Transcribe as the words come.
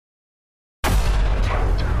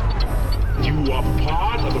You are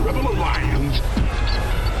part of the Rebel Alliance.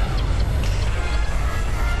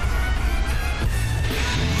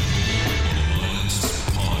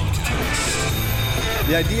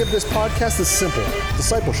 The idea of this podcast is simple: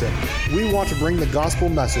 discipleship. We want to bring the gospel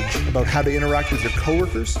message about how to interact with your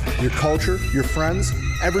coworkers, your culture, your friends,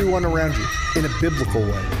 everyone around you in a biblical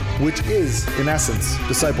way, which is, in essence,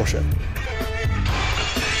 discipleship.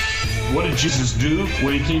 What did Jesus do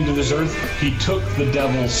when he came to this earth? He took the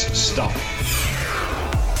devil's stuff.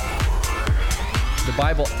 The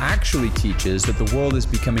Bible actually teaches that the world is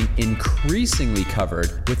becoming increasingly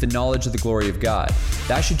covered with the knowledge of the glory of God.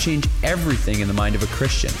 That should change everything in the mind of a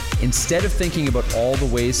Christian. Instead of thinking about all the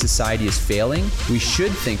ways society is failing, we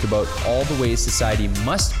should think about all the ways society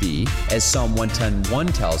must be, as Psalm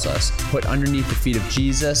 110:1 tells us, put underneath the feet of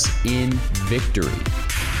Jesus in victory.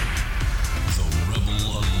 The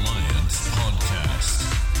Rebel Alliance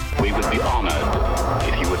Podcast. We would be honored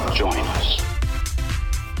if you would join us.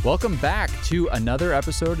 Welcome back to another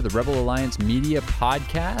episode of the Rebel Alliance Media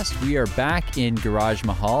Podcast. We are back in Garage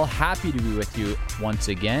Mahal. Happy to be with you once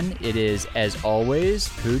again. It is, as always,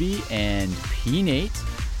 Pooty and P-Nate.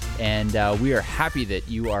 And we are happy that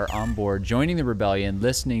you are on board, joining the rebellion,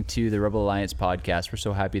 listening to the Rebel Alliance Podcast. We're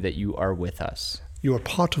so happy that you are with us. You are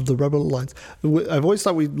part of the Rebel Alliance. I've always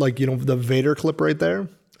thought the Vader clip right there.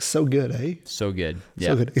 So good, eh? So good. Yeah.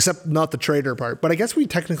 So good. Except not the traitor part. But I guess we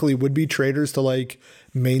technically would be traitors to like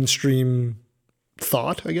mainstream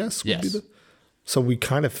thought, I guess. Yes. So we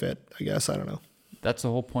kind of fit, I guess. I don't know. That's the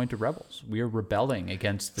whole point of rebels. We are rebelling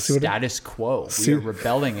against the status quo. We are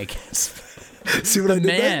rebelling against see what I did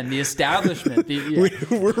man, there? the establishment.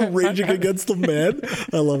 We're raging against the man.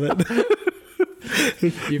 I love it.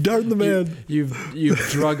 Darn the man. You've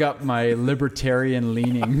drug up my libertarian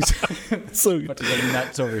leanings. So bunch of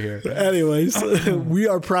nuts over here. Anyways, we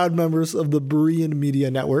are proud members of the Berean Media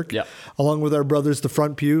Network, along with our brothers, the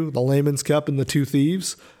Front Pew, the Layman's Cup, and the Two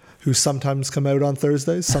Thieves, who sometimes come out on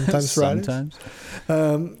Thursdays, sometimes Fridays.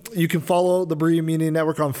 Sometimes. You can follow the Berean Media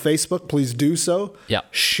Network on Facebook. Please do so. Yeah.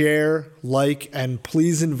 Share, like, and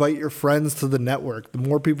please invite your friends to the network. The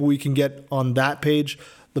more people we can get on that page,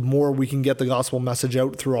 the more we can get the gospel message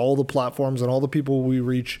out through all the platforms and all the people we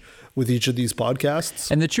reach with each of these podcasts.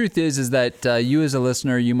 And the truth is that you as a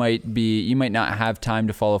listener, you might not have time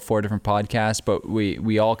to follow 4 different podcasts, but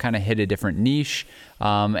we all kind of hit a different niche.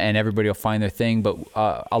 And everybody will find their thing. But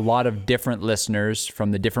a lot of different listeners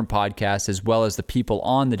from the different podcasts, as well as the people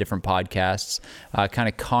on the different podcasts, kind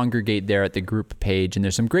of congregate there at the group page. And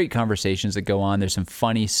there's some great conversations that go on. There's some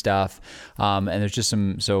funny stuff. And there's just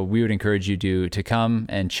so we would encourage you to come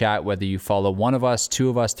and chat, whether you follow one of us, 2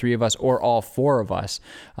 of us, 3 of us, or all 4 of us.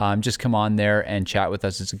 Just come on there and chat with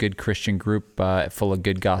us. It's a good Christian group full of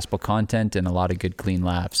good gospel content and a lot of good clean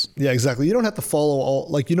laughs. Yeah, exactly. You don't have to follow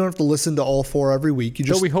you don't have to listen to all 4 every week. You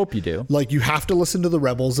just, we hope you do. You have to listen to the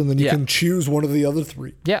Rebels, and then you can choose one of the other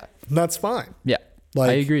 3. Yeah. And that's fine. Yeah.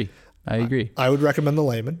 I agree. I would recommend the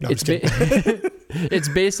Layman. No, it's it's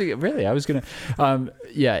basically, really, I was going to,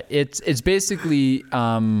 it's basically,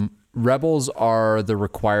 Rebels are the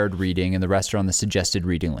required reading and the rest are on the suggested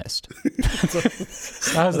reading list.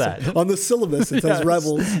 How's that? On the syllabus, it says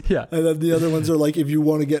Rebels. Yeah. And then the other ones are if you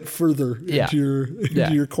want to get further into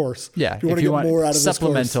your course. Yeah. If you want to get more out of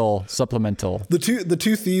supplemental. this course. The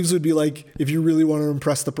two thieves would be if you really want to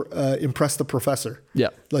impress the professor. Yeah.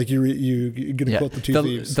 You're going to quote the two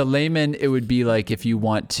thieves. The layman, it would be if you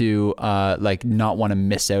want to not want to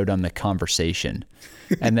miss out on the conversation.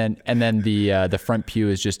 And then the front pew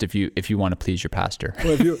is just if you want to please your pastor.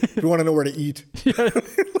 Well, if you want to know where to eat.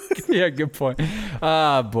 Yeah, good point.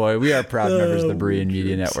 Ah, boy, we are proud members of the Berean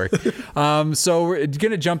Media Network. So we're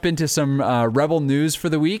going to jump into some Rebel news for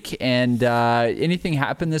the week. And anything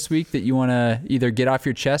happened this week that you want to either get off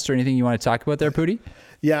your chest or anything you want to talk about there, Pooty?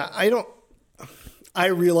 Yeah, I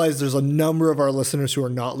realize there's a number of our listeners who are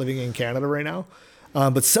not living in Canada right now.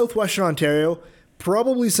 But Southwestern Ontario,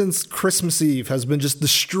 probably since Christmas Eve, has been just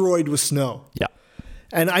destroyed with snow. Yeah.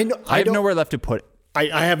 And I have nowhere left to put it.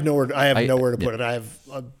 I have nowhere to put it.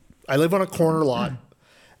 I live on a corner lot,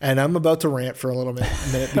 and I'm about to rant for a little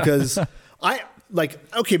minute because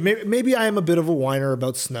maybe I am a bit of a whiner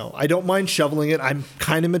about snow. I don't mind shoveling it. I'm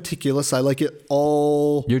kind of meticulous. I like it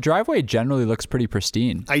all. Your driveway generally looks pretty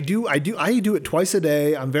pristine. I do it twice a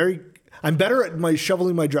day. I'm better at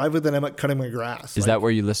shoveling my driveway than I'm at cutting my grass. Is that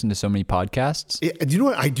where you listen to so many podcasts? Do you know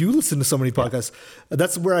what? I do listen to so many podcasts. Yeah.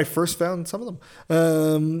 That's where I first found some of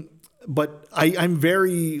them. But I'm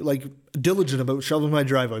very diligent about shoveling my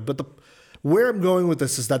driveway. But where I'm going with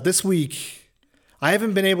this is that this week I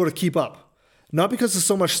haven't been able to keep up. Not because of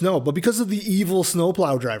so much snow, but because of the evil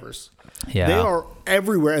snowplow drivers. Yeah. They are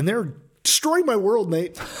everywhere, and they're destroying my world,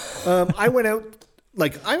 Nate. I went out,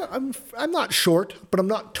 like, I'm not short, but I'm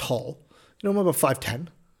not tall. You know, I'm about 5'10",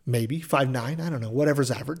 maybe 5'9", I don't know,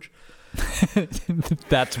 whatever's average.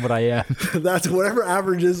 That's what I am. That's whatever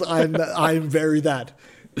average is. I'm very that.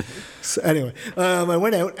 So anyway, I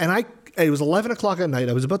went out and it was 11 o'clock at night.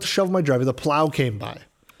 I was about to shovel my driveway. The plow came by.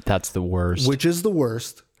 That's the worst. Which is the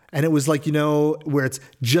worst. And it was like, you know, where it's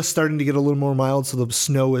just starting to get a little more mild. So the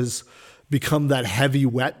snow has become that heavy,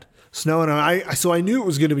 wet snow. And so I knew it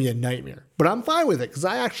was going to be a nightmare, but I'm fine with it because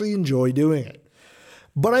I actually enjoy doing it.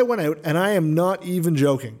 But I went out and I am not even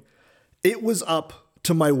joking. It was up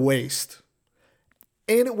to my waist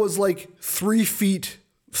and it was like 3 feet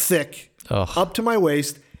thick up to my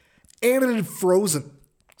waist and it had frozen.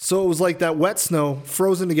 So it was like that wet snow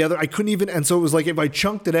frozen together. I couldn't even, and so it was like if I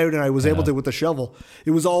chunked it out and I was able to with the shovel,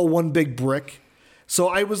 it was all one big brick. So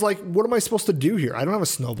I was like, what am I supposed to do here? I don't have a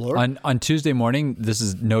snowblower. On Tuesday morning, this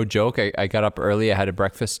is no joke. I got up early. I had a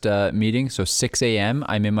breakfast meeting. So 6 a.m.,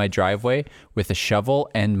 I'm in my driveway with a shovel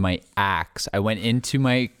and my axe. I went into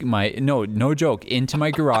no joke, into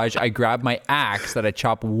my garage. I grabbed my axe that I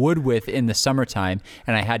chop wood with in the summertime,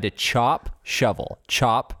 and I had to chop, shovel,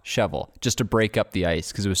 just to break up the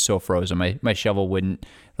ice because it was so frozen. My shovel wouldn't,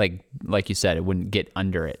 like you said, it wouldn't get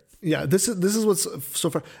under it. Yeah, this is what's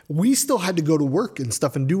so far. We still had to go to work and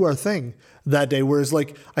stuff and do our thing that day. Whereas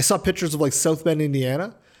like I saw pictures of like South Bend,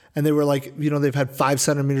 Indiana, and they were like, you know, they've had 5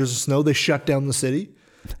 centimeters of snow. They shut down the city.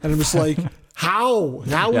 And I'm just like, how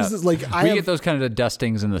is this? Like we get those kind of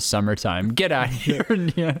dustings in the summertime. Get out of here.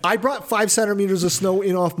 Yeah. I brought 5 centimeters of snow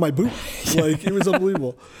in off my boot. Like it was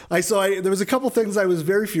unbelievable. There was a couple things I was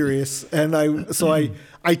very furious. And I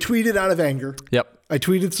tweeted out of anger. Yep. I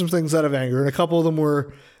tweeted some things out of anger. And a couple of them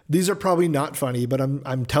were, these are probably not funny, but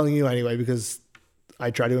I'm telling you anyway because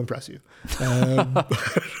I try to impress you.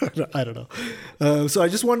 I don't know. So I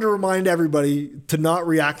just wanted to remind everybody to not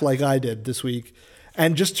react like I did this week,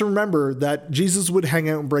 and just to remember that Jesus would hang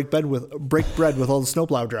out and break bread with all the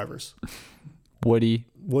snowplow drivers. Would he?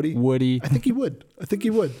 I think he would.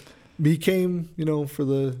 He came, you know, for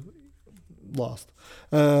the lost,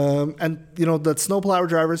 and you know that snowplow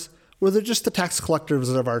drivers. Well, they're just the tax collectors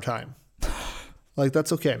of our time. Like,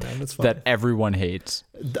 that's okay, man. That's fine. That everyone hates.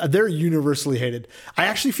 They're universally hated. I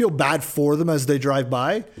actually feel bad for them as they drive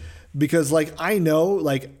by because, like, I know,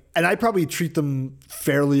 like, and I probably treat them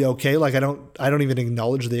fairly okay. Like, I don't even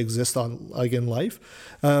acknowledge they exist in life.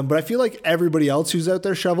 But I feel like everybody else who's out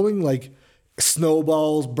there shoveling, like,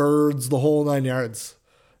 snowballs, birds, the whole 9 yards.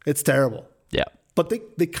 It's terrible. Yeah. But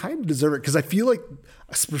they kind of deserve it because I feel like,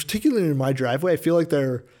 particularly in my driveway, I feel like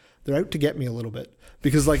they're out to get me a little bit.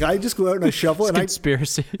 Because like I just go out and I shovel and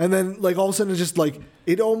conspiracy. And then like all of a sudden it's just like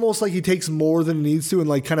it almost like he takes more than he needs to and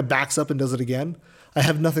like kind of backs up and does it again. I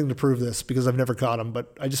have nothing to prove this because I've never caught him,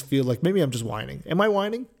 but I just feel like maybe I'm just whining. Am I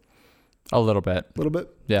whining? A little bit. A little bit?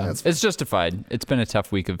 Yeah. It's justified. It's been a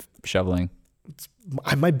tough week of shoveling.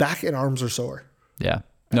 My back and arms are sore. Yeah.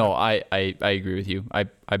 No, I agree with you.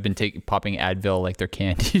 I've been popping Advil like they're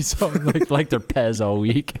candies, like they're Pez all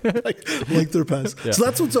week. like they're Pez. Yeah. So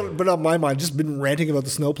that's what's been on my mind. Just been ranting about the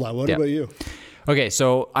snowplow. What about you? Okay,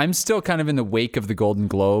 so I'm still kind of in the wake of the Golden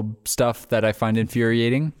Globe stuff that I find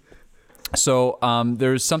infuriating. So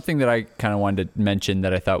there's something that I kind of wanted to mention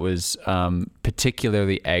that I thought was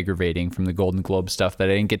particularly aggravating from the Golden Globe stuff that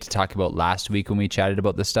I didn't get to talk about last week when we chatted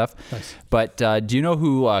about this stuff. Nice. But do you know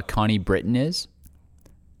who Connie Britton is?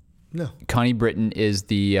 No. Connie Britton is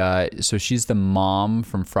so she's the mom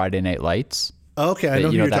from Friday Night Lights. Okay, I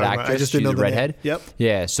know who you're that talking actress. About. I just didn't know the redhead. Name. Yep.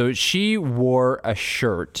 Yeah, so she wore a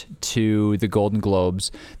shirt to the Golden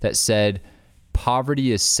Globes that said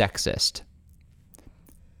 "Poverty is sexist."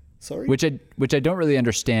 Sorry. Which I don't really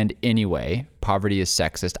understand anyway. Poverty is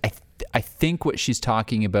sexist. I think what she's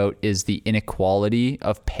talking about is the inequality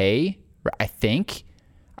of pay. I think.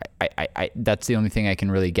 I that's the only thing I can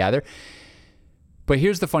really gather. But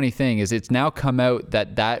here's the funny thing is it's now come out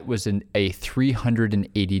that was a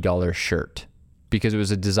 $380 shirt because it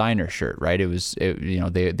was a designer shirt, right?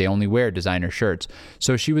 They only wear designer shirts.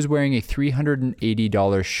 So she was wearing a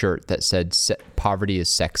 $380 shirt that said poverty is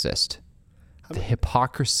sexist. The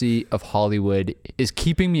hypocrisy of Hollywood is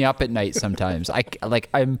keeping me up at night sometimes. I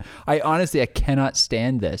honestly cannot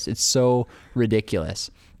stand this. It's so ridiculous.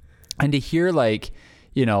 And to hear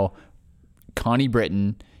Connie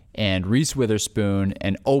Britton and Reese Witherspoon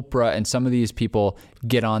and Oprah and some of these people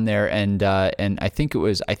get on there and I think it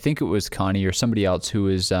was Connie or somebody else who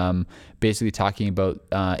was basically talking about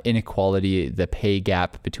inequality, the pay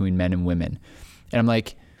gap between men and women. And I'm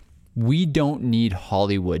like, we don't need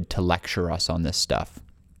Hollywood to lecture us on this stuff.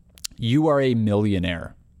 You are a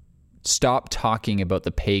millionaire. stop talking about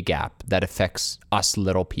the pay gap that affects us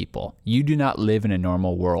little people. You do not live in a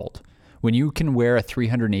normal world. When you can wear a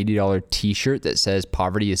 $380 t-shirt that says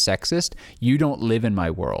poverty is sexist, you don't live in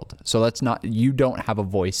my world. So you don't have a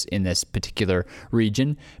voice in this particular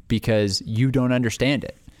region because you don't understand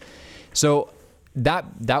it. So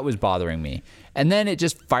that was bothering me. And then it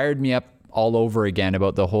just fired me up all over again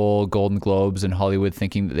about the whole Golden Globes and Hollywood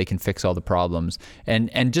thinking that they can fix all the problems.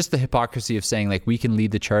 And just the hypocrisy of saying like we can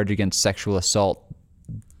lead the charge against sexual assault.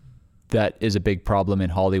 That is a big problem in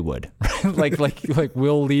Hollywood. like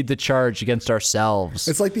we'll lead the charge against ourselves.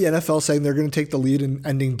 It's like the NFL saying they're going to take the lead in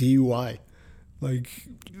ending DUI.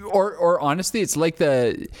 Or honestly, it's like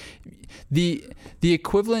the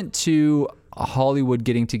equivalent to Hollywood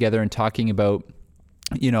getting together and talking about,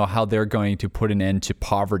 how they're going to put an end to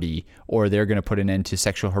poverty or they're going to put an end to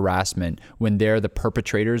sexual harassment when they're the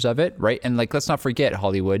perpetrators of it, right? And let's not forget,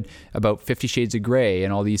 Hollywood, about 50 Shades of Grey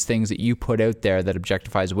and all these things that you put out there that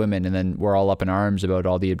objectifies women, and then we're all up in arms about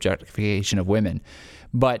all the objectification of women.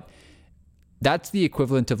 But that's the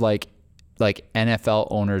equivalent of like NFL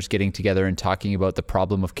owners getting together and talking about the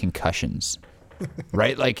problem of concussions,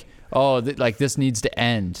 right? This needs to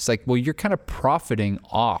end. It's like, well, you're kind of profiting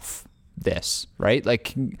off this, right?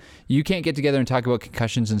 Like, you can't get together and talk about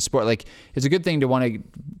concussions in sport. Like, it's a good thing to want to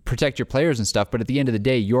protect your players and stuff, but at the end of the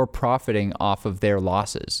day, you're profiting off of their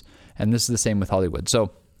losses. And this is the same with Hollywood.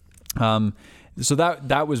 So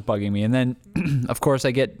that was bugging me. And then of course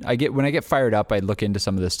I get when I get fired up, I look into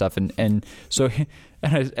some of this stuff and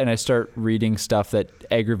I start reading stuff that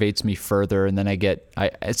aggravates me further. And then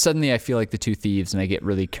suddenly I feel like the two thieves and I get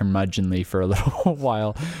really curmudgeonly for a little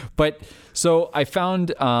while. But so I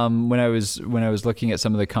found when I was looking at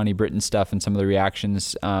some of the Connie Britton stuff and some of the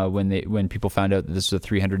reactions when people found out that this was a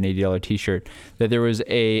 $380 t-shirt, that there was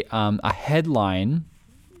a headline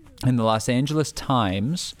in the Los Angeles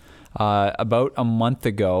Times about a month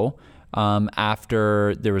ago,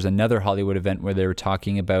 after there was another Hollywood event where they were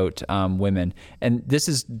talking about women. And this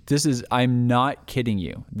is I'm not kidding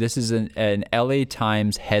you. This is an LA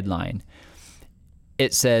Times headline.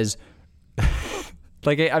 It says,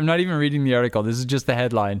 I'm not even reading the article. This is just the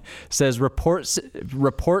headline. It says, report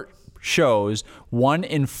shows 1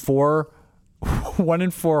 in 4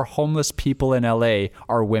 homeless people in LA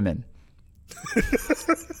are women.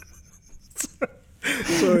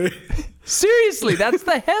 Sorry. Seriously, that's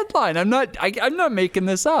the headline. I'm not making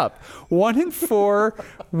this up. 1 in 4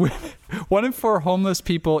 homeless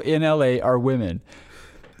people in LA are women.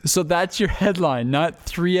 So that's your headline. Not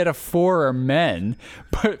 3 out of 4 are men,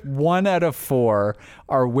 but 1 out of 4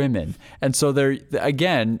 are women. And so they're,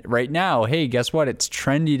 again, right now, hey, guess what? It's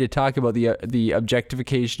trendy to talk about the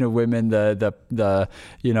objectification of women, the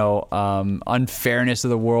unfairness of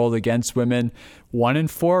the world against women. 1 in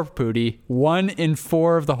 4, Pootie. 1 in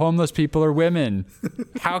 4 of the homeless people are women.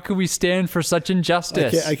 How can we stand for such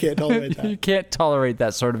injustice? I can't tolerate that. You can't tolerate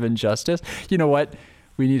that sort of injustice. You know what?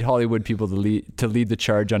 We need Hollywood people to lead the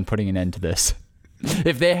charge on putting an end to this.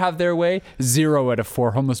 If they have their way, 0 out of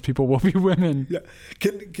 4 homeless people will be women. Yeah,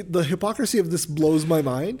 the hypocrisy of this blows my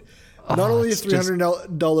mind. Not only a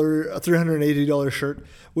 $380 shirt,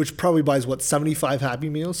 which probably buys 75 Happy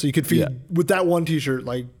Meals, so you could feed with that one T-shirt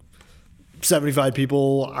 75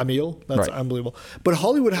 people a meal. That's right. Unbelievable. But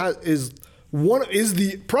Hollywood is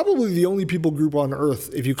probably the only people group on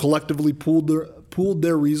earth, if you collectively pooled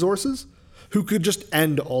their resources, who could just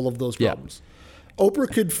end all of those problems. Yeah.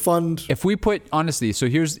 Oprah could fund. If we put, honestly, so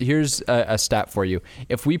here's a stat for you.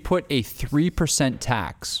 If we put a 3%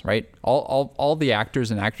 tax, right? All the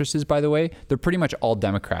actors and actresses, by the way, they're pretty much all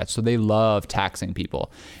Democrats, so they love taxing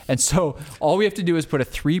people. And so all we have to do is put a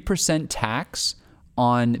 3% tax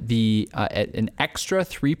on an extra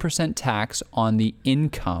 3% tax on the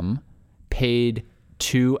income paid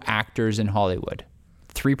to actors in Hollywood.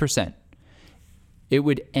 3%. It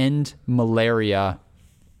would end malaria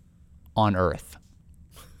on Earth.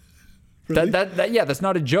 Really? That's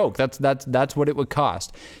not a joke. That's what it would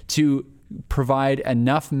cost to provide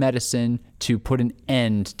enough medicine to put an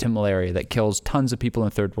end to malaria that kills tons of people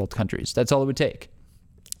in third world countries. That's all it would take.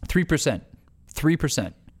 3%.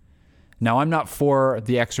 3%. Now, I'm not for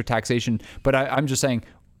the extra taxation, but I'm just saying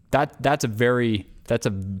that's a very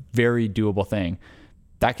doable thing.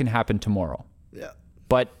 That can happen tomorrow. Yeah.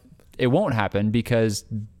 But it won't happen because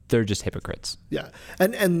they're just hypocrites. Yeah.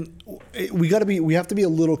 And we have to be a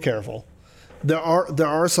little careful. There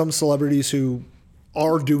are some celebrities who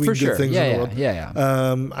are doing good things in the world. Yeah.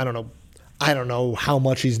 I don't know. I don't know how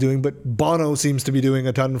much he's doing, but Bono seems to be doing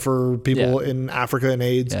a ton for people in Africa and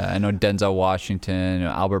AIDS. Yeah, I know Denzel Washington,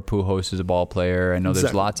 Albert Pujols is a ball player. I know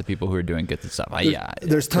there's lots of people who are doing good stuff.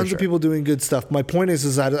 There's tons of people doing good stuff. My point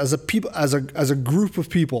is that as a group of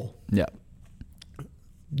people,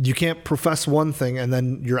 you can't profess one thing and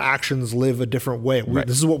then your actions live a different way.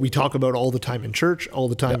 This is what we talk about all the time in church, all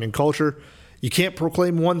the time in culture. You can't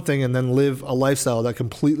proclaim one thing and then live a lifestyle that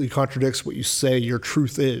completely contradicts what you say your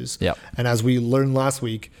truth is. Yep. And as we learned last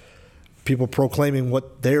week, people proclaiming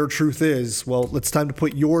what their truth is, well, it's time to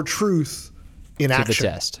put your truth in action. To the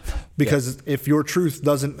test. Because if your truth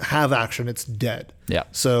doesn't have action, it's dead. Yeah.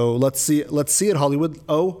 So let's see it, Hollywood.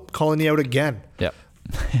 Calling you out again. Yep.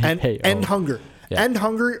 And end hunger. Yeah. End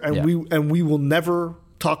hunger, and we will never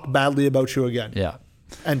talk badly about you again. Yeah.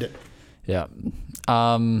 End it. Yeah.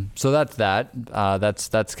 So that's that.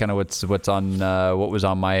 That's kind of what's on what was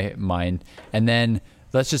on my mind. And then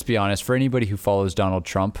let's just be honest. For anybody who follows Donald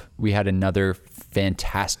Trump, we had another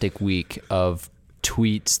fantastic week of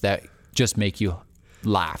tweets that just make you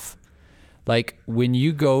laugh. Like when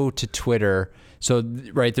you go to Twitter. So,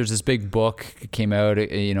 there's this big book came out,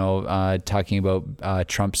 talking about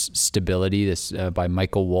Trump's stability, this by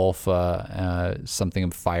Michael Wolff, something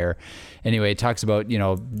of fire. Anyway, it talks about,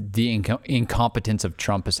 the incompetence of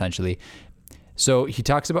Trump, essentially. So he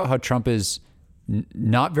talks about how Trump is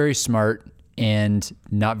not very smart and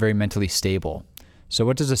not very mentally stable. So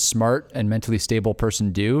what does a smart and mentally stable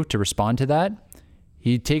person do to respond to that?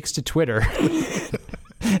 He takes to Twitter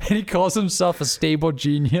and he calls himself a stable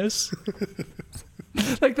genius.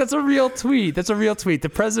 Like, that's a real tweet.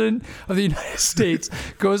 The president of the United States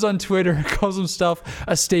goes on Twitter and calls himself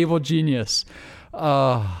a stable genius.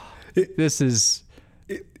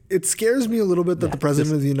 It scares me a little bit that the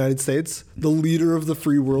president of the United States, the leader of the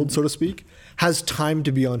free world, so to speak, has time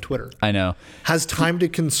to be on Twitter. I know. Has time to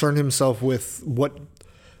concern himself with what,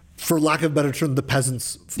 for lack of a better term, the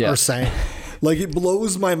peasants are saying. Like, it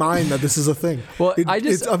blows my mind that this is a thing. Well,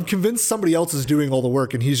 I'm convinced somebody else is doing all the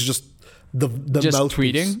work and he's just the just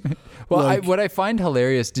mouthpiece. tweeting. Well, what I find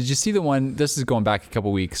hilarious, did you see the one, this is going back a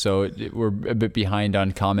couple weeks, so we're a bit behind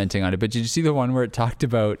on commenting on it, but did you see the one where it talked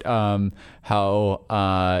about how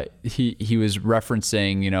he was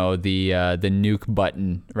referencing, the nuke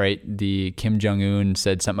button, right? The Kim Jong-un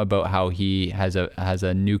said something about how he has a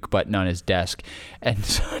nuke button on his desk. And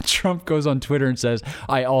so Trump goes on Twitter and says,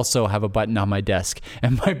 I also have a button on my desk,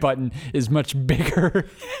 and my button is much bigger.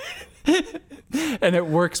 And it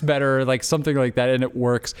works better, like something like that, and it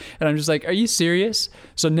works. And I'm just like, are you serious?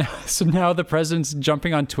 So now the president's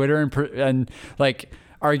jumping on Twitter and like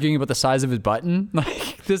arguing about the size of his button.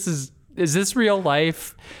 Like, is this real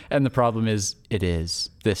life? And the problem is,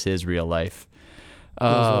 this is real life.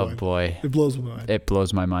 Oh boy, it blows my mind. It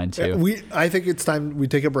blows my mind too. I think it's time we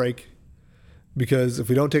take a break, because if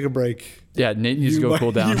we don't take a break, Nate needs to go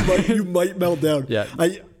cool down. You might melt down. Yeah.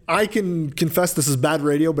 I can confess this is bad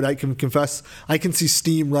radio, but I can confess I can see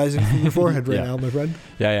steam rising from your forehead right now, my friend.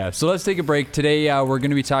 Yeah. So let's take a break. Today we're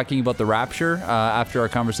going to be talking about the rapture. After our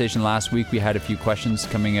conversation last week, we had a few questions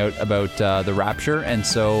coming out about the rapture, and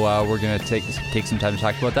so we're going to take some time to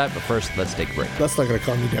talk about that. But first, let's take a break. That's not going to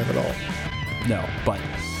calm you down at all. No, but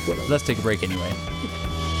let's take a break anyway.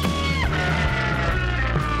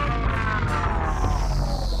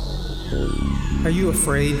 Are you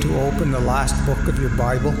afraid to open the last book of your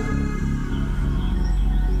Bible?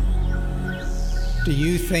 Do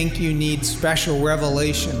you think you need special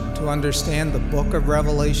revelation to understand the book of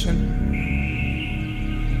Revelation?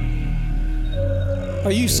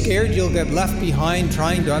 Are you scared you'll get left behind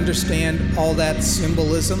trying to understand all that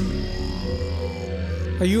symbolism?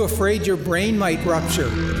 Are you afraid your brain might rupture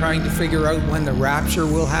trying to figure out when the rapture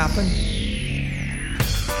will happen?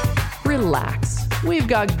 Relax. We've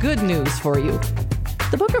got good news for you.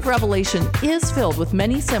 The book of Revelation is filled with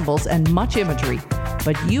many symbols and much imagery,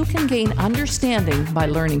 but you can gain understanding by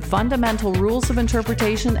learning fundamental rules of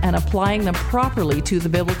interpretation and applying them properly to the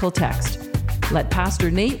biblical text. Let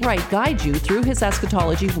Pastor Nate Wright guide you through his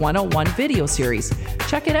Eschatology 101 video series.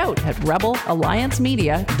 Check it out at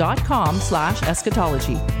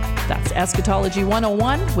rebelalliancemedia.com/eschatology. That's Eschatology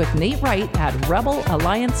 101 with Nate Wright at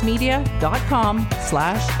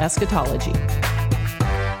rebelalliancemedia.com/eschatology.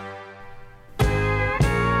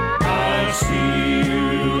 I'll see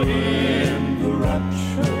you in the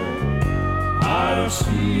rapture. I'll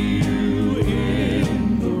see you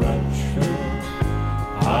in the rapture.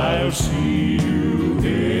 I'll see you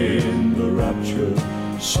in the rapture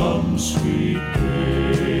some sweet day.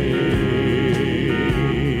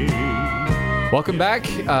 Welcome back.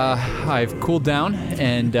 I've cooled down,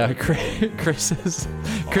 and Chris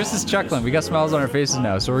is chuckling. We got smiles on our faces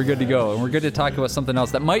now, so we're good to go. And we're good to talk about something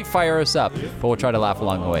else that might fire us up, but we'll try to laugh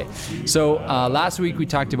along the way. So last week we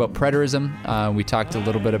talked about preterism. We talked a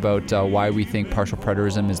little bit about why we think partial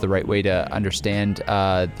preterism is the right way to understand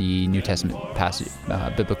the New Testament passage,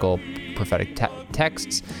 biblical prophetic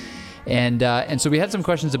texts. And so we had some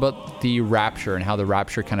questions about the rapture and how the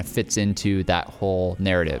rapture kind of fits into that whole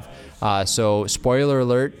narrative. So spoiler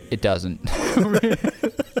alert, it doesn't.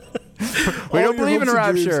 We don't believe in a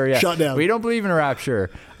rapture. Yeah. Shut down. We don't believe in a rapture.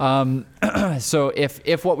 So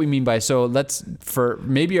if what we mean by, for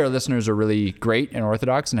maybe our listeners are really great and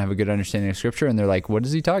orthodox and have a good understanding of scripture, and they're like, what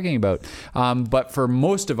is he talking about? But for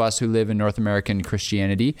most of us who live in North American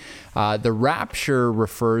Christianity, the rapture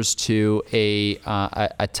refers to a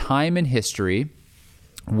time in history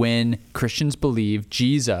when Christians believe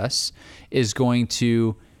Jesus is going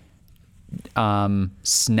to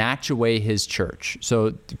snatch away his church.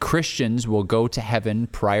 So Christians will go to heaven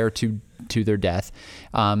prior to their death,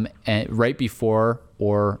 and right before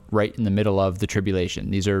or right in the middle of the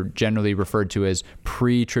tribulation. These are generally referred to as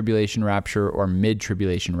pre-tribulation rapture or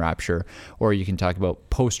mid-tribulation rapture, or you can talk about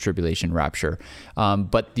post-tribulation rapture.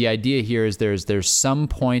 But the idea here is there's some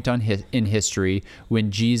point in history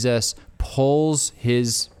when Jesus pulls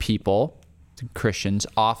his people, Christians,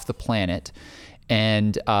 off the planet,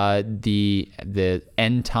 and the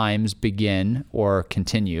end times begin or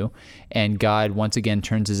continue, and God once again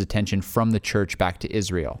turns his attention from the church back to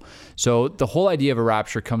Israel. So the whole idea of a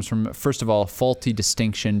rapture comes from, first of all, a faulty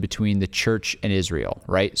distinction between the church and Israel,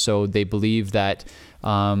 right? So they believe that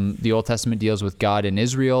the Old Testament deals with God and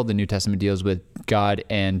Israel, the New Testament deals with God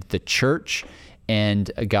and the church,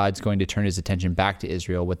 and God's going to turn his attention back to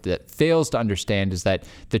Israel. What that fails to understand is that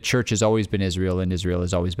the church has always been Israel, and Israel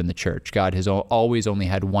has always been the church. God has always only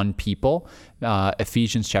had one people.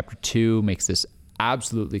 Ephesians chapter 2 makes this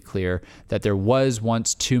absolutely clear, that there was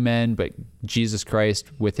once two men, but Jesus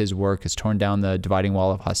Christ, with his work, has torn down the dividing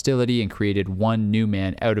wall of hostility and created one new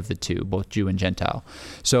man out of the two, both Jew and Gentile.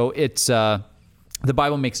 So it's... the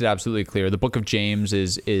Bible makes it absolutely clear. The book of James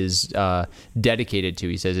is dedicated to,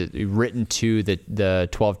 he says, it's written to the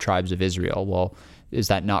 12 tribes of Israel. Well, is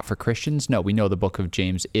that not for Christians? No, we know the book of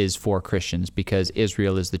James is for Christians because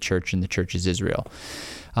Israel is the church and the church is Israel.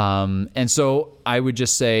 And so I would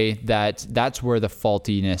just say that that's where the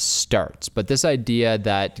faultiness starts. But this idea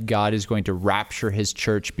that God is going to rapture his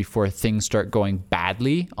church before things start going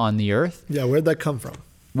badly on the earth. Yeah, where'd that come from?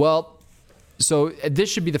 Well, so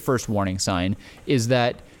this should be the first warning sign, is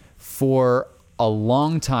that for a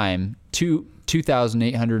long time,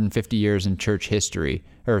 2,850 years in church history,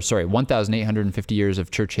 1,850 years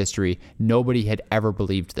of church history, nobody had ever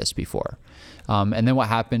believed this before. And then what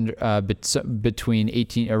happened between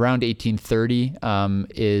around 1830 around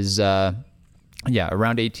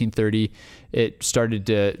 1830, it started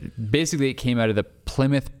to, basically it came out of the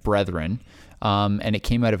Plymouth Brethren, and it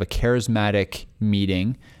came out of a charismatic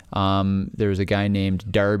meeting. There was a guy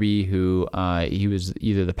named Darby who he was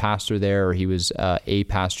either the pastor there or he was a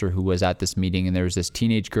pastor who was at this meeting, and there was this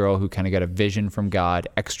teenage girl who kind of got a vision from God,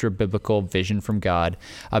 extra biblical vision from God,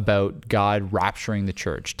 about God rapturing the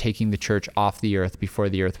church, taking the church off the earth before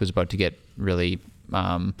the earth was about to get really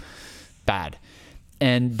bad.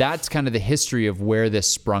 And that's kind of the history of where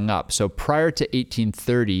this sprung up. So prior to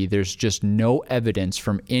 1830, there's just no evidence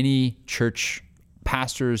from any church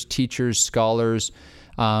pastors, teachers, scholars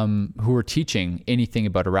who are teaching anything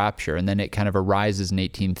about a rapture, and then it kind of arises in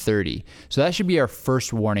 1830. So that should be our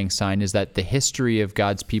first warning sign, is that the history of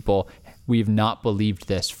God's people, we've not believed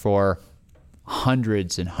this for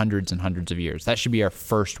hundreds and hundreds and hundreds of years. That should be our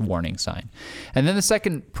first warning sign. And then the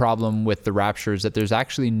second problem with the rapture is that there's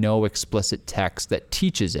actually no explicit text that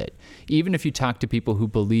teaches it. Even if you talk to people who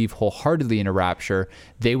believe wholeheartedly in a rapture,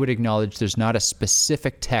 they would acknowledge there's not a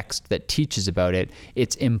specific text that teaches about it.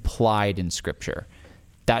 It's implied in Scripture.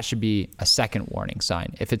 That should be a second warning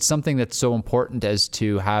sign. If it's something that's so important as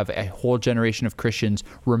to have a whole generation of Christians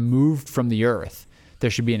removed from the earth,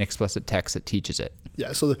 there should be an explicit text that teaches it.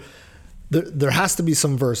 Yeah, so there has to be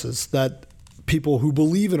some verses that people who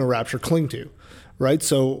believe in a rapture cling to, right?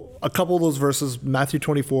 So a couple of those verses, Matthew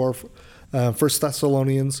 24, 1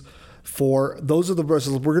 Thessalonians 4, those are the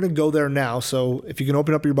verses. We're going to go there now. So if you can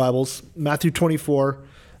open up your Bibles, Matthew 24,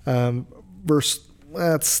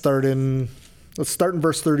 let's start in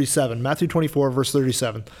verse 37. Matthew 24, verse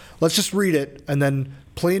 37. Let's just read it, and then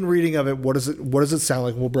plain reading of it, what does it sound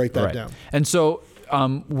like? We'll break that down. And so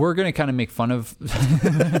we're going to kind of make fun of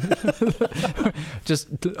just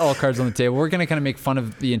all cards on the table. We're going to kind of make fun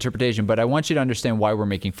of the interpretation, but I want you to understand why we're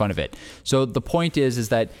making fun of it. So the point is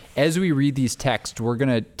that as we read these texts, we're going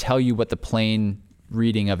to tell you what the plain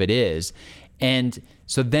reading of it is. And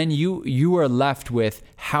so then you are left with,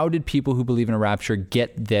 how did people who believe in a rapture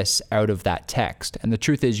get this out of that text? And the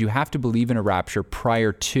truth is, you have to believe in a rapture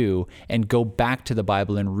prior to and go back to the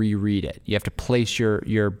Bible and reread it. You have to place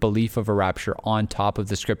your belief of a rapture on top of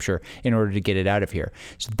the scripture in order to get it out of here.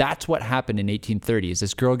 So that's what happened in 1830s.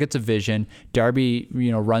 This girl gets a vision, Darby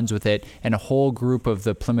runs with it, and a whole group of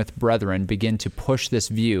the Plymouth Brethren begin to push this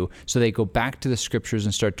view. So they go back to the scriptures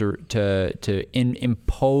and start to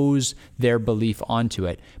impose their belief onto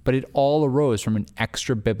it. But it all arose from an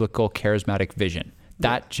extra biblical charismatic vision.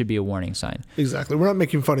 That should be a warning sign. Exactly. We're not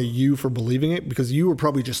making fun of you for believing it, because you were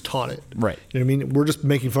probably just taught it. Right. You know what I mean? We're just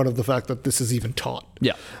making fun of the fact that this is even taught.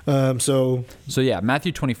 Yeah. So yeah,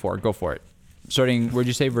 Matthew 24, go for it. Starting, where'd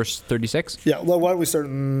you say, verse 36? Yeah, well, why don't we start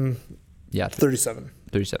in 37?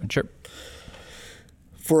 37, sure.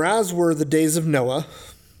 For as were the days of Noah,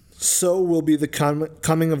 so will be the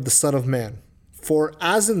coming of the Son of Man. For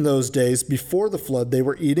as in those days before the flood, they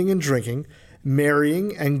were eating and drinking,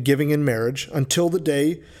 marrying and giving in marriage, until the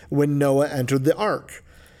day when Noah entered the ark.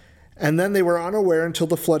 And then they were unaware until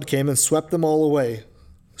the flood came and swept them all away.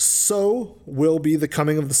 So will be the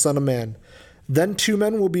coming of the Son of Man. Then 2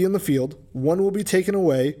 men will be in the field, one will be taken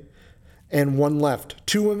away, and one left.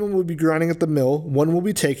 2 women will be grinding at the mill, one will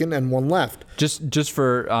be taken, and one left. Just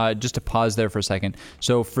to pause there for a second.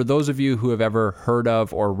 So for those of you who have ever heard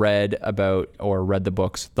of or read about or read the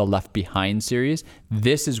books, the Left Behind series,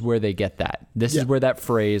 this is where they get that. This is where that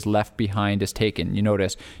phrase "left behind" is taken. You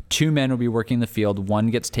notice 2 men will be working in the field, one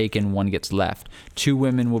gets taken, one gets left. 2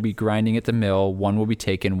 women will be grinding at the mill, one will be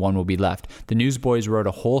taken, one will be left. The Newsboys wrote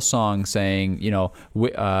a whole song saying,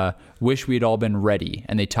 wish we'd all been ready.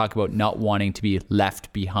 And they talk about not wanting to be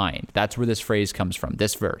left behind. That's where this phrase comes from,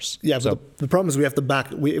 this verse. Yeah, so, but the problem is we have to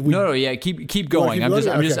back. Keep going.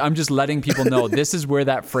 I'm just letting people know this is where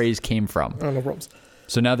that phrase came from. Oh, no problems.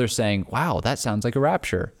 So now they're saying, wow, that sounds like a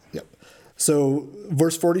rapture. Yep. So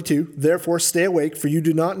verse 42, therefore stay awake, for you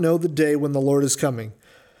do not know the day when the Lord is coming.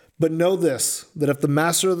 But know this, that if the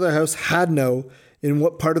master of the house had known in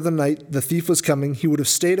what part of the night the thief was coming, he would have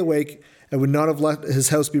stayed awake and would not have let his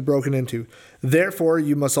house be broken into. Therefore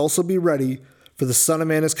you must also be ready, for the Son of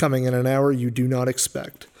Man is coming in an hour you do not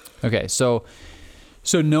expect. Okay, so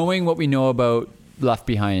knowing what we know about Left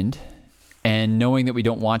Behind and knowing that we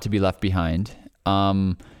don't want to be left behind,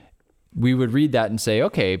 we would read that and say,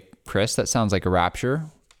 okay, Chris, that sounds like a rapture.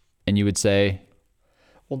 And you would say,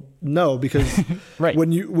 well, no, because right.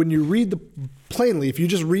 when you read plainly, if you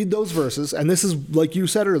just read those verses, and this is, like you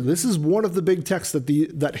said earlier, this is one of the big texts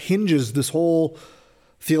that hinges this whole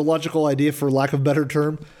theological idea, for lack of a better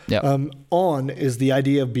term, on is the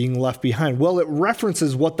idea of being left behind. Well, it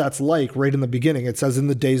references what that's like right in the beginning. It says in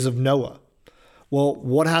the days of Noah. Well,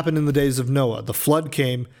 what happened in the days of Noah? The flood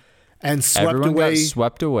came and Everyone got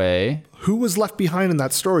swept away. Who was left behind in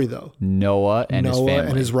that story, though? Noah and his family.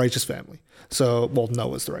 And his righteous family. So, well,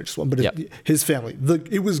 Noah's the righteous one, but his family.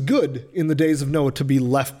 It was good in the days of Noah to be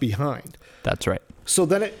left behind. That's right. So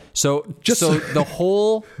then So the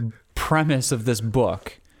whole premise of this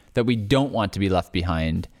book, that we don't want to be left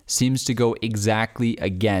behind, seems to go exactly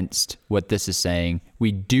against what this is saying.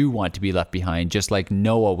 We do want to be left behind, just like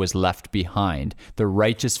Noah was left behind. The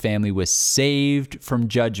righteous family was saved from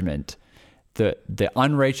judgment. The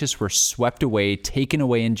unrighteous were swept away, taken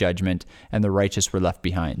away in judgment, and the righteous were left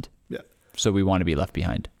behind. Yeah. So we want to be left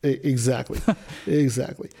behind. Exactly.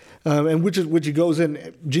 Exactly. And which goes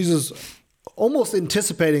in, Jesus almost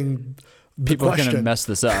anticipating the people question. are going to mess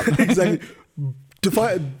this up. Exactly.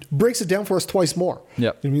 Breaks it down for us twice more.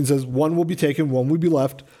 Yep. It means says one will be taken, one will be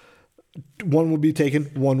left. One will be taken,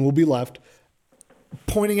 one will be left.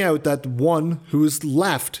 Pointing out that one who is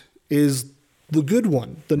left is the good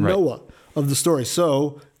one, the right. Noah of the story.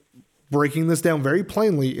 So breaking this down very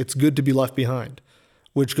plainly, it's good to be left behind,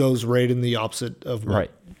 which goes right in the opposite of what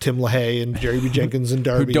right. Tim LaHaye and Jerry B. Jenkins and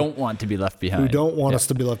Darby. Who don't want to be left behind. Who don't want us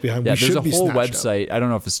to be left behind. Yeah, we there's should a whole snatched website. up. I don't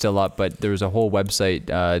know if it's still up, but there was a whole website.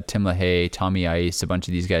 Tim LaHaye, Tommy Ice, a bunch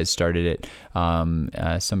of these guys started it.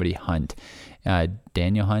 Somebody Hunt.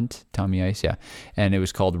 Daniel Hunt, Tommy Ice, yeah, and it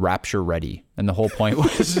was called Rapture Ready, and the whole point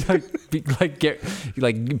was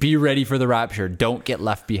be ready for the rapture. Don't get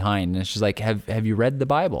left behind. And it's just like, have you read the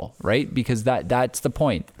Bible, right? Because that's the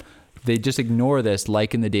point. They just ignore this,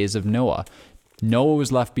 like in the days of Noah. Noah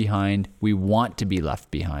was left behind. We want to be left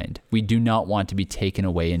behind. We do not want to be taken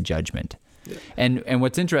away in judgment. Yeah. And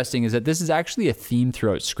what's interesting is that this is actually a theme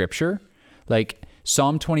throughout Scripture. Like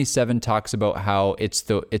Psalm 27 talks about how it's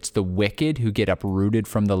the wicked who get uprooted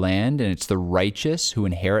from the land, and it's the righteous who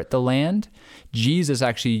inherit the land. Jesus,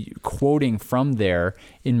 actually quoting from there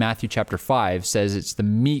in Matthew chapter 5, says it's the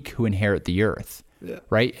meek who inherit the earth. Yeah.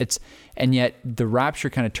 Right? And yet the rapture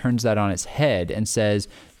kind of turns that on its head and says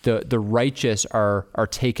the righteous are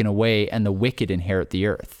taken away and the wicked inherit the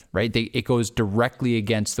earth. Right? It goes directly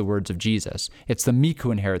against the words of Jesus. It's the meek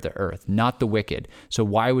who inherit the earth, not the wicked. So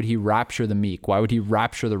why would he rapture the meek? Why would he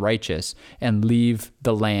rapture the righteous and leave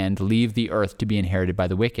the land, leave the earth to be inherited by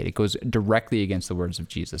the wicked? It goes directly against the words of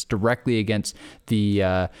Jesus, directly against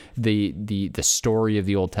the story of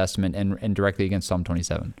the Old Testament, and directly against Psalm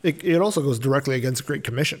 27. It also goes directly against the Great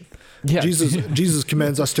Commission. Yeah. Jesus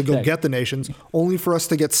commands us to go get the nations, only for us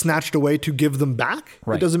to get snatched away to give them back.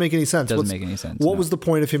 Right. It doesn't make any sense. Doesn't make any sense. What was the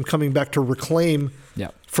point of him coming back to reclaim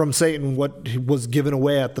from Satan what was given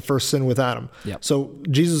away at the first sin with Adam? Yep. So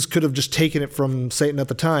Jesus could have just taken it from Satan at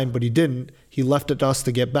the time, but he didn't. He left it to us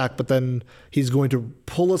to get back, but then he's going to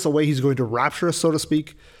pull us away. He's going to rapture us, so to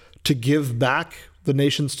speak, to give back the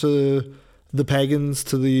nations to the pagans,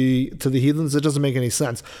 to the heathens. It doesn't make any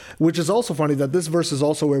sense. Which is also funny that this verse is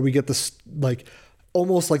also where we get this, like,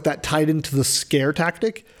 almost like that tied into the scare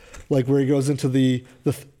tactic, like where he goes into the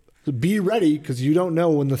be ready, because you don't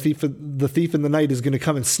know when the thief in the night is going to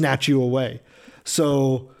come and snatch you away.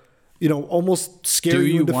 So, almost scare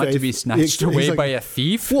you into faith. Do you want to be snatched away by a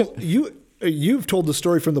thief? Well, you've told the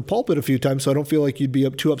story from the pulpit a few times, so I don't feel like you'd be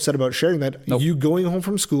too upset about sharing that. Nope. You going home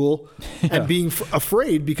from school and being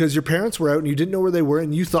afraid because your parents were out and you didn't know where they were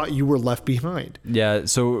and you thought you were left behind. Yeah.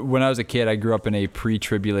 So when I was a kid, I grew up in a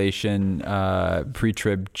pre-tribulation,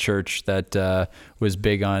 pre-trib church that was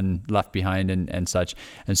big on left behind and such.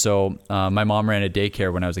 And so my mom ran a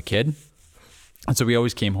daycare when I was a kid. And so we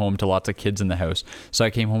always came home to lots of kids in the house. So I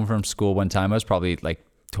came home from school one time. I was probably like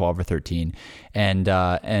 12 or 13, and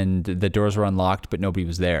the doors were unlocked, but nobody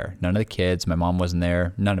was there. None of the kids, my mom wasn't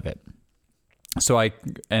there, none of it. So I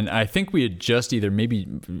think we had just either maybe,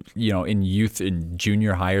 in youth, in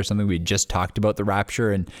junior high or something, we had just talked about the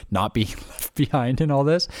rapture and not being left behind and all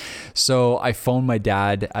this. So I phoned my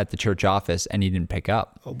dad at the church office and he didn't pick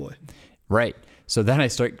up. Oh boy. Right. So then I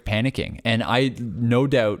started panicking, and no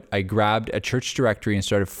doubt I grabbed a church directory and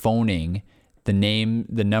started phoning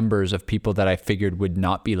the numbers of people that I figured would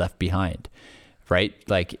not be left behind, right?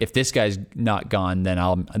 Like, if this guy's not gone, then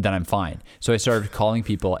I'm fine. So I started calling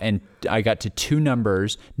people, and I got to 2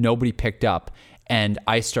 numbers. Nobody picked up, and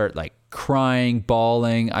I start like crying,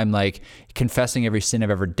 bawling. I'm like confessing every sin I've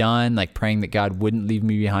ever done, like praying that God wouldn't leave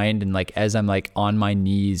me behind. And like, as I'm like on my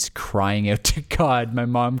knees crying out to God, my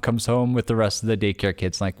mom comes home with the rest of the daycare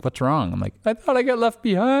kids. Like, what's wrong? I'm like, I thought I got left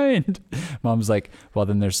behind. Mom's like, well,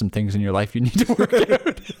 then there's some things in your life you need to work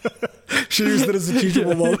out. She used it as a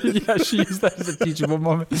teachable moment. Yeah, she used that as a teachable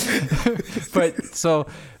moment. But so,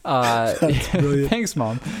 thanks,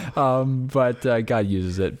 Mom. But God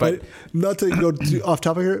uses it. But not to go too off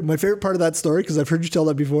topic here, my favorite part of that story, because I've heard you tell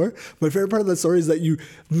that before, my favorite part of that story is that you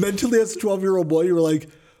mentally, as a 12-year-old boy, you were like,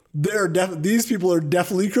 these people are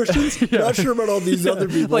definitely Christians. Yeah. Not sure about all these other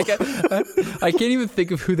people. Like, I can't even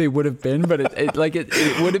think of who they would have been, but it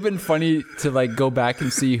would have been funny to like go back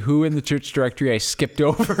and see who in the church directory I skipped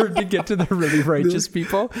over to get to the really righteous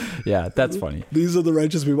people. Yeah, that's funny. These are the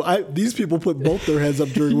righteous people. These people put both their hands up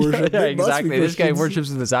during worship. Yeah, exactly. This guy worships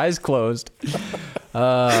with his eyes closed.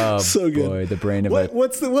 Oh, so good. Boy, the brain of it.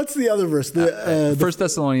 What's the other verse? 1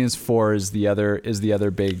 Thessalonians 4 is the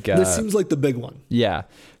other big. This seems like the big one. Yeah.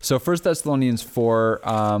 So 1 Thessalonians 4,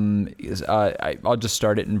 I'll just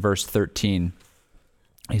start it in verse 13.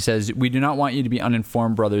 He says, "We do not want you to be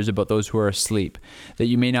uninformed, brothers, about those who are asleep, that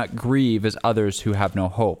you may not grieve as others who have no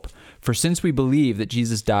hope. For since we believe that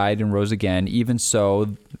Jesus died and rose again, even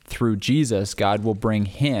so, through Jesus, God will bring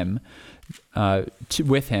with him,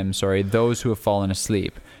 those who have fallen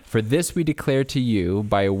asleep. For this we declare to you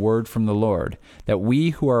by a word from the Lord, that we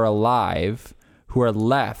who are alive, who are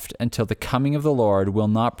left until the coming of the Lord, will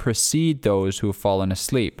not precede those who have fallen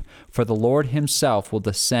asleep. For the Lord himself will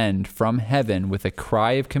descend from heaven with a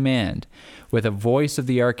cry of command, with a voice of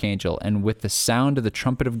the archangel, and with the sound of the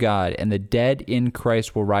trumpet of God, and the dead in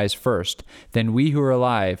Christ will rise first. Then we who are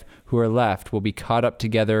alive, who are left, will be caught up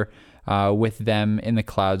together with them in the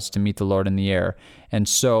clouds to meet the Lord in the air. And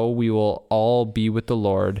so we will all be with the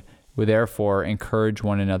Lord. We therefore encourage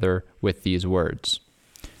one another with these words."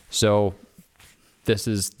 So this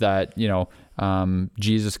is that,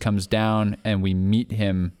 Jesus comes down and we meet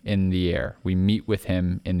him in the air. We meet with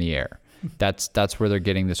him in the air. That's where they're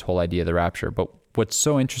getting this whole idea of the rapture. But what's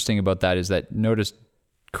so interesting about that is that, notice,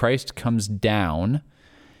 Christ comes down,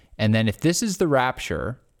 and then if this is the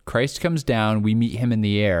rapture, Christ comes down, we meet him in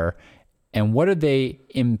the air. And what are they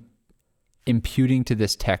imputing to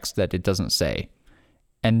this text that it doesn't say?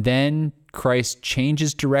 And then Christ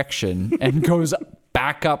changes direction and goes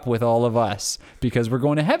back up with all of us because we're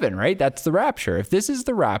going to heaven, right? That's the rapture. If this is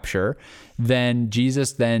the rapture, then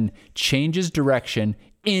Jesus then changes direction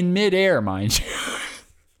in midair, mind you.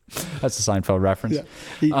 That's a Seinfeld reference.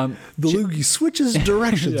 Yeah. The loogie switches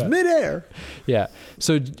directions midair. Yeah.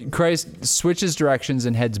 So Christ switches directions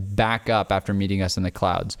and heads back up after meeting us in the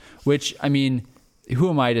clouds, which, I mean, who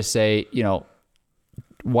am I to say,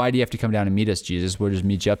 why do you have to come down and meet us, Jesus? We'll just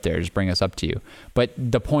meet you up there, just bring us up to you. But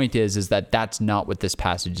the point is that that's not what this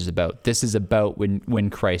passage is about. This is about when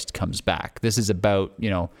Christ comes back. This is about,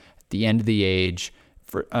 the end of the age.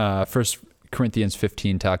 1 Corinthians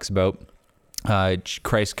 15 talks about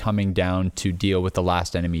Christ coming down to deal with the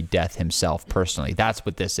last enemy, death himself personally. That's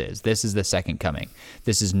what this is. This is the second coming.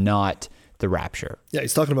 This is not the rapture. Yeah,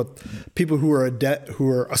 he's talking about people who are who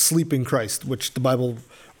are asleep in Christ, which the Bible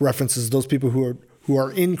references those people who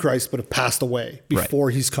are in Christ but have passed away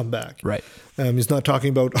before he's come back. Right. He's not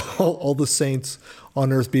talking about all the saints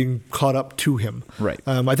on earth being caught up to him. Right.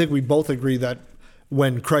 I think we both agree that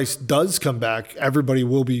when Christ does come back, everybody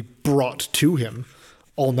will be brought to him.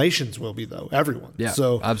 All nations will be, though. Everyone. Yeah.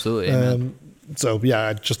 So absolutely. Amen.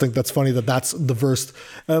 I just think that's funny that's the verse.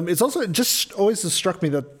 It's also just always has struck me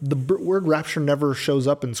that the word rapture never shows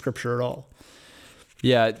up in Scripture at all.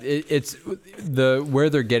 Yeah, it's where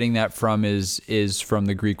they're getting that from is from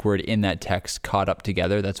the Greek word in that text, caught up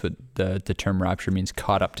together. That's what the term rapture means,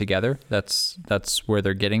 caught up together. That's where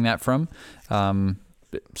they're getting that from.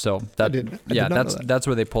 So that's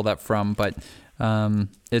where they pull that from. But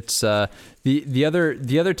it's the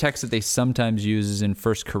other text that they sometimes use is in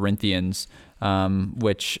 1 Corinthians,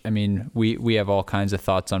 which, I mean, we have all kinds of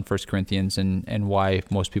thoughts on 1 Corinthians and why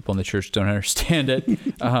most people in the church don't understand it.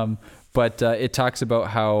 But it talks about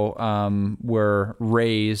how we're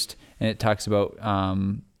raised, and it talks about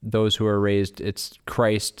those who are raised. It's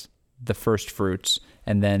Christ, the first fruits,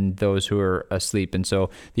 and then those who are asleep. And so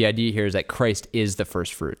the idea here is that Christ is the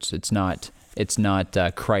first fruits. It's not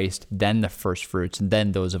Christ, then the first fruits, and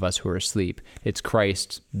then those of us who are asleep. It's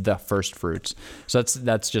Christ, the first fruits. So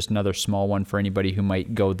that's just another small one for anybody who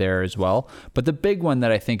might go there as well. But the big one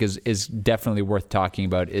that I think is definitely worth talking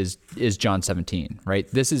about is John 17, right?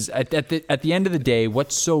 This is at the end of the day,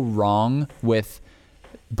 what's so wrong with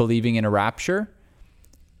believing in a rapture?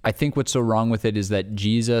 I think what's so wrong with it is that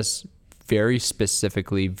Jesus very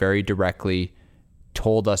specifically, very directly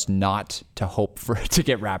told us not to hope to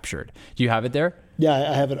get raptured. Do you have it there? Yeah,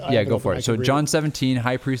 I have it. Go for it. So John 17,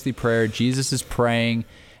 high priestly prayer, Jesus is praying,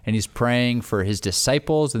 and he's praying for his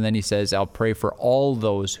disciples, and then he says, I'll pray for all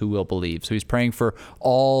those who will believe. So he's praying for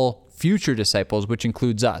all future disciples, which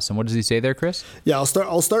includes us. And what does he say there, Chris? Yeah,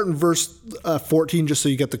 I'll start in verse 14 just so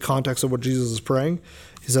you get the context of what Jesus is praying.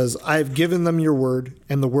 He says, I have given them your word,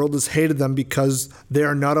 and the world has hated them because they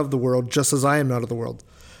are not of the world, just as I am not of the world.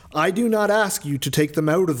 I do not ask you to take them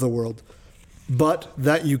out of the world, but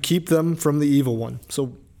that you keep them from the evil one.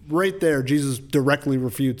 So right there, Jesus directly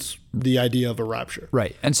refutes the idea of a rapture.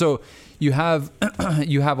 Right. And so you have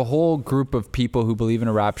a whole group of people who believe in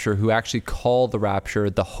a rapture who actually call the rapture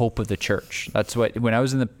the hope of the church. That's what, when I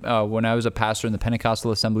was a pastor in the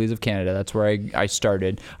Pentecostal Assemblies of Canada, that's where I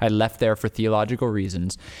started. I left there for theological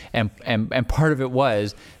reasons. And part of it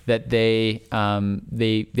was that they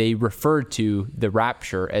referred to the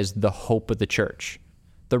rapture as the hope of the church.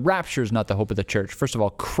 The rapture is not the hope of the church. First of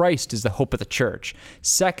all, Christ is the hope of the church.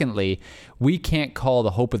 Secondly, we can't call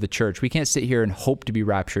the hope of the church. We can't sit here and hope to be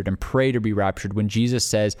raptured and pray to be raptured when Jesus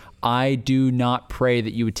says, I do not pray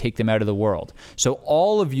that you would take them out of the world. So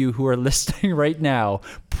all of you who are listening right now,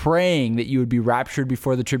 praying that you would be raptured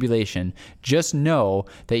before the tribulation, just know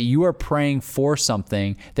that you are praying for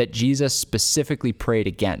something that Jesus specifically prayed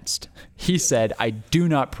against. He said, I do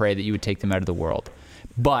not pray that you would take them out of the world,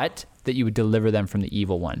 but that you would deliver them from the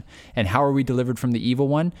evil one. And how are we delivered from the evil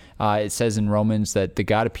one? It says in Romans that the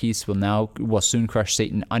God of peace will soon crush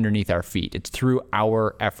Satan underneath our feet. It's through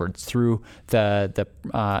our efforts, through the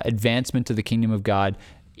advancement of the kingdom of God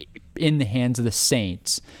in the hands of the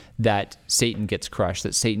saints, that Satan gets crushed,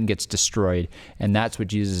 that Satan gets destroyed. And that's what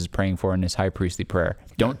Jesus is praying for in his high priestly prayer.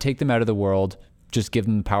 Don't take them out of the world. Just give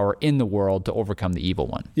them the power in the world to overcome the evil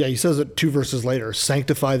one. Yeah, he says it 2 verses later,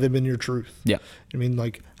 sanctify them in your truth. Yeah. I mean,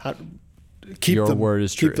 keep your them. Word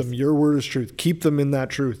is truth. Keep them. Your word is truth. Keep them in that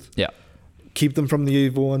truth. Yeah. Keep them from the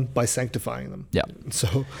evil one by sanctifying them. Yeah.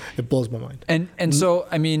 So it blows my mind. And so,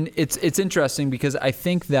 I mean, it's interesting because I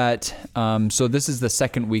think that, so this is the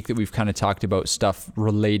second week that we've kind of talked about stuff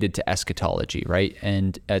related to eschatology, right?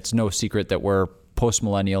 And it's no secret that we're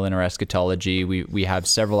postmillennial in our eschatology. We have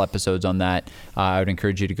several episodes on that. I would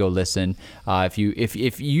encourage you to go listen. If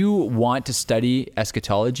you want to study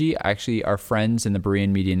eschatology, actually our friends in the Berean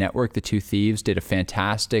Media Network, the Two Thieves, did a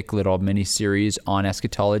fantastic little mini series on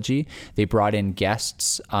eschatology. They brought in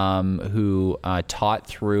guests who taught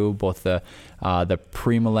through both the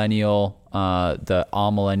premillennial, the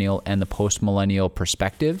amillennial, and the postmillennial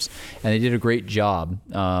perspectives, and they did a great job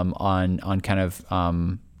on kind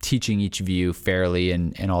of teaching each view fairly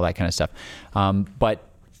and all that kind of stuff. But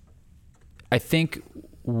I think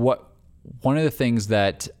one of the things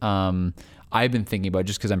that I've been thinking about,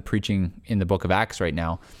 just because I'm preaching in the book of Acts right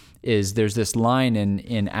now, is there's this line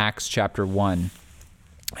in Acts chapter 1.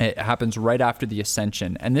 It happens right after the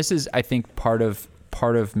ascension, and this is, I think, part of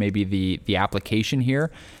maybe the application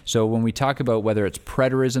here. So when we talk about whether it's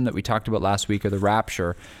preterism that we talked about last week or the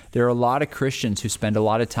rapture, there are a lot of Christians who spend a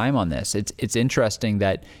lot of time on this. It's interesting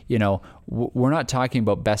that, we're not talking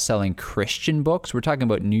about best-selling Christian books. We're talking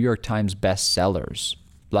about New York Times bestsellers.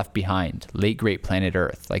 Left Behind, Late Great Planet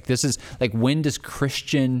Earth. Like, this is like, when does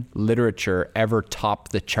Christian literature ever top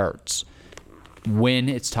the charts? When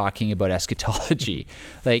it's talking about eschatology.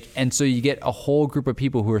 And so you get a whole group of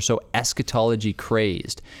people who are so eschatology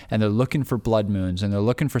crazed, and they're looking for blood moons, and they're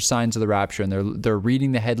looking for signs of the rapture, and they're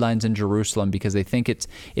reading the headlines in Jerusalem because they think it's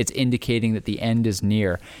indicating that the end is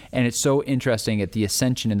near. And it's so interesting at the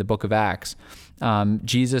ascension in the book of Acts.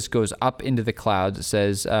 Jesus goes up into the clouds. It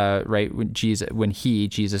says, when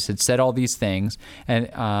Jesus had said all these things, and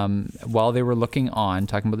while they were looking on,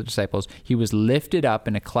 talking about the disciples, he was lifted up,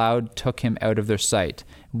 and a cloud took him out of their sight.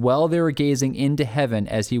 While they were gazing into heaven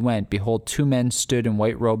as he went, behold, two men stood in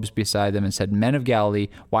white robes beside them and said, "Men of Galilee,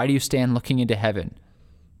 why do you stand looking into heaven?"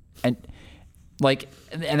 And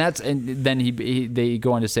then they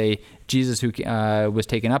go on to say, Jesus who was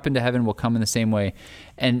taken up into heaven will come in the same way.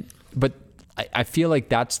 But I feel like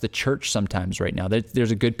that's the church sometimes right now.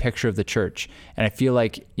 There's a good picture of the church. And I feel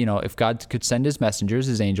like, if God could send his messengers,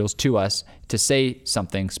 his angels, to us to say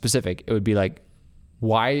something specific, it would be like,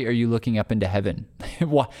 why are you looking up into heaven?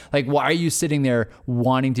 Why are you sitting there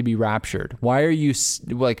wanting to be raptured? Why are you,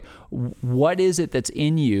 what is it that's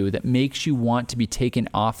in you that makes you want to be taken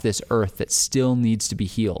off this earth that still needs to be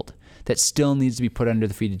healed? That still needs to be put under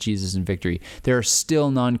the feet of Jesus in victory. There are still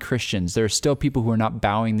non-Christians. There are still people who are not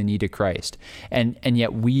bowing the knee to Christ. And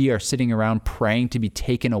yet we are sitting around praying to be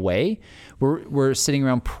taken away. We're sitting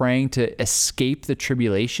around praying to escape the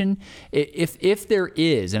tribulation. If there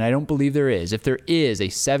is, and I don't believe there is, if there is a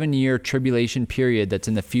 7-year tribulation period that's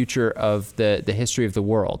in the future of the history of the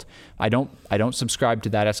world, I don't subscribe to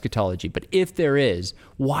that eschatology. But if there is,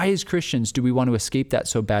 why as Christians do we want to escape that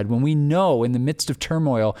so bad when we know in the midst of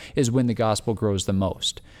turmoil is when the gospel grows the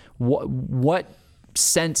most? What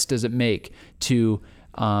sense does it make to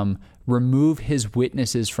remove his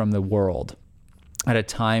witnesses from the world at a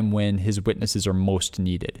time when his witnesses are most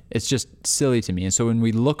needed? It's just silly to me. And so when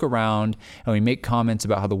we look around and we make comments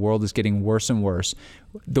about how the world is getting worse and worse,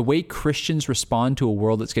 the way Christians respond to a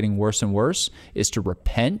world that's getting worse and worse is to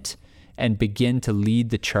repent and begin to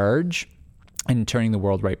lead the charge and turning the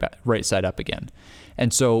world right side up again.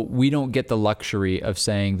 And so we don't get the luxury of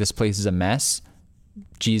saying this place is a mess.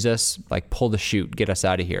 Jesus, pull the chute, get us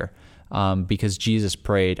out of here. Because Jesus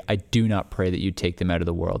prayed, I do not pray that you take them out of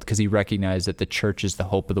the world, because he recognized that the church is the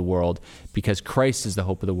hope of the world, because Christ is the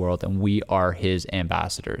hope of the world, and we are his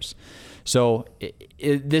ambassadors. So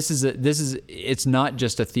it's not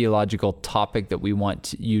just a theological topic that we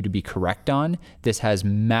want you to be correct on. This has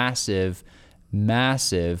massive,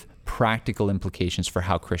 massive practical implications for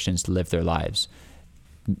how Christians live their lives.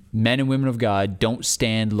 Men and women of God, don't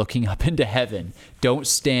stand looking up into heaven. Don't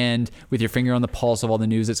stand with your finger on the pulse of all the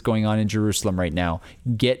news that's going on in Jerusalem right now.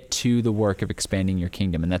 Get to the work of expanding your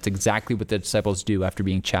kingdom. And that's exactly what the disciples do after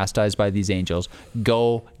being chastised by these angels.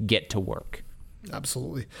 Go get to work.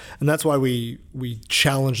 Absolutely. And that's why we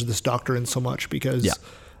challenge this doctrine so much, because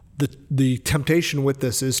the temptation with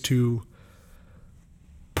this is to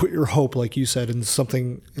put your hope, like you said, into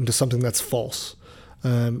something that's false.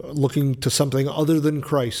 Looking to something other than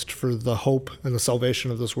Christ for the hope and the salvation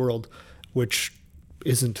of this world, which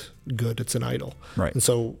isn't good. It's an idol. Right. And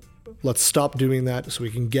so let's stop doing that so we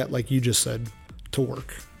can get, like you just said, to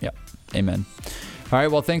work. Yeah. Amen. All right.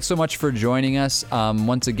 Well, thanks so much for joining us.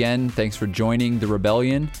 Once again, thanks for joining the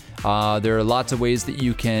rebellion. There are lots of ways that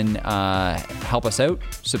you can help us out.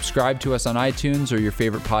 Subscribe to us on iTunes or your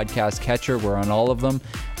favorite podcast catcher. We're on all of them.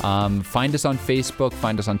 Find us on Facebook,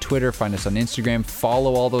 find us on Twitter, find us on Instagram.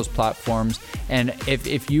 Follow all those platforms. And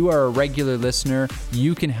if you are a regular listener,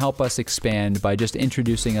 you can help us expand by just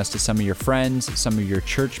introducing us to some of your friends, some of your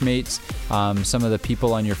church mates, some of the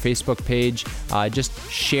people on your Facebook page. Just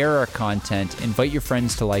share our content. Invite your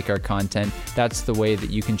friends to like our content. That's the way that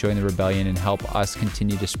you can join the rebellion and help us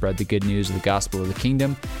continue to spread the good news of the gospel of the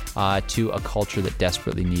kingdom to a culture that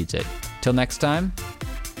desperately needs it. Till next time,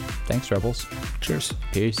 thanks, Rebels. Cheers.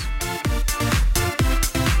 Peace.